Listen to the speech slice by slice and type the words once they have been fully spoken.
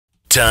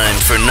Time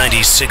for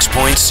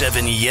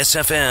 96.7 Yes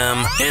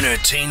FM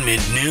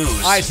Entertainment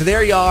News. All right, so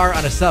there you are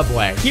on a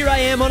subway. Here I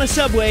am on a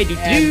subway.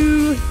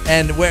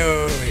 And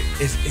wait.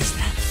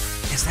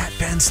 Is that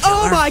Ben Stiller?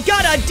 Oh my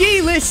God, a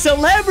D-list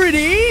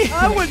celebrity!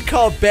 I wouldn't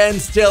call Ben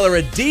Stiller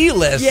a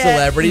D-list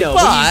celebrity, no,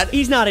 but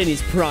he's not in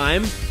his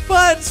prime.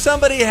 But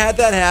somebody had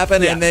that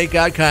happen, and they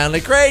got kind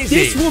of crazy.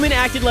 This woman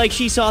acted like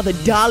she saw the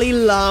Dalai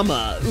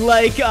Lama,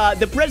 like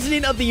the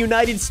president of the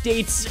United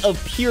States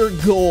of pure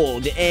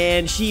gold,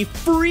 and she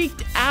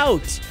freaked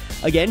out.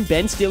 Again,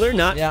 Ben Stiller,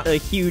 not a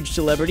huge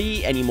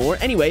celebrity anymore.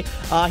 Anyway,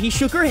 he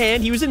shook her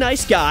hand. He was a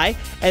nice guy.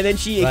 And then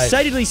she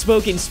excitedly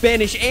spoke in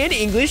Spanish and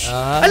English.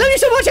 I love you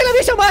so much. I love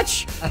you so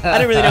much. I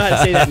don't really know how to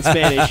say that in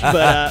Spanish,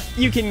 but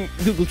you can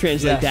Google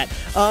Translate that.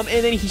 And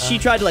then she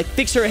tried to, like,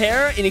 fix her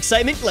hair in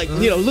excitement, like,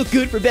 you know, look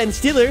good for Ben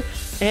Stiller.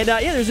 And,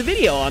 there's a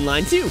video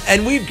online, too.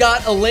 And we've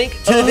got a link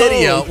to the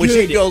video, which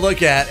you can go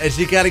look at, as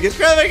you kind of get,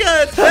 oh my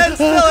God, it's Ben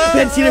Stiller!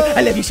 Ben Stiller,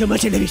 I love you so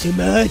much, I love you so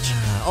much.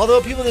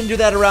 Although people didn't do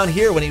that around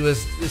here when he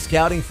was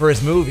scouting for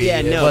his movie.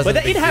 Yeah, no, but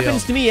it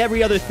happens to me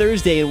every other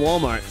Thursday in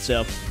Walmart,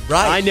 so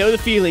I know the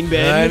feeling,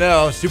 Ben. I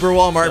know, Super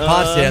Walmart in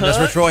Potsdam, that's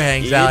where Troy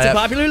hangs out. It's a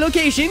popular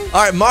location.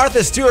 All right,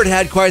 Martha Stewart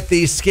had quite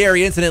the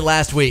scary incident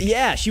last week.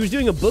 Yeah, she was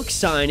doing a book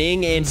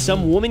signing, and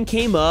some woman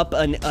came up,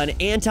 an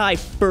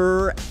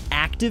anti-fur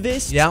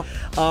activist. Yeah.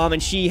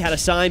 And she had a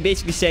sign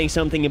basically saying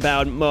something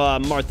about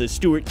Martha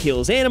Stewart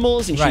kills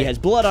animals, and she has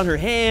blood on her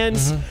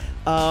hands.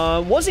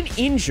 Wasn't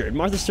injured.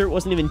 Martha Stewart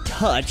wasn't even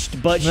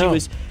touched, but she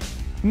was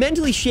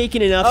mentally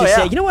shaken enough to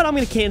say, you know what, I'm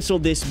going to cancel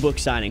this book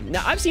signing.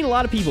 Now, I've seen a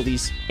lot of people,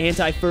 these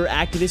anti-fur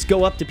activists,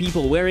 go up to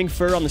people wearing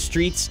fur on the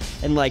streets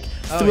and, like,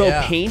 throw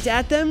paint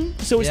at them.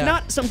 So it's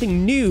not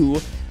something new,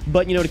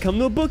 but, you know, to come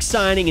to a book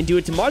signing and do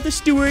it to Martha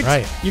Stewart,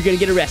 you're going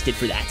to get arrested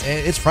for that.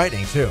 It's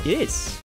frightening, too. It is.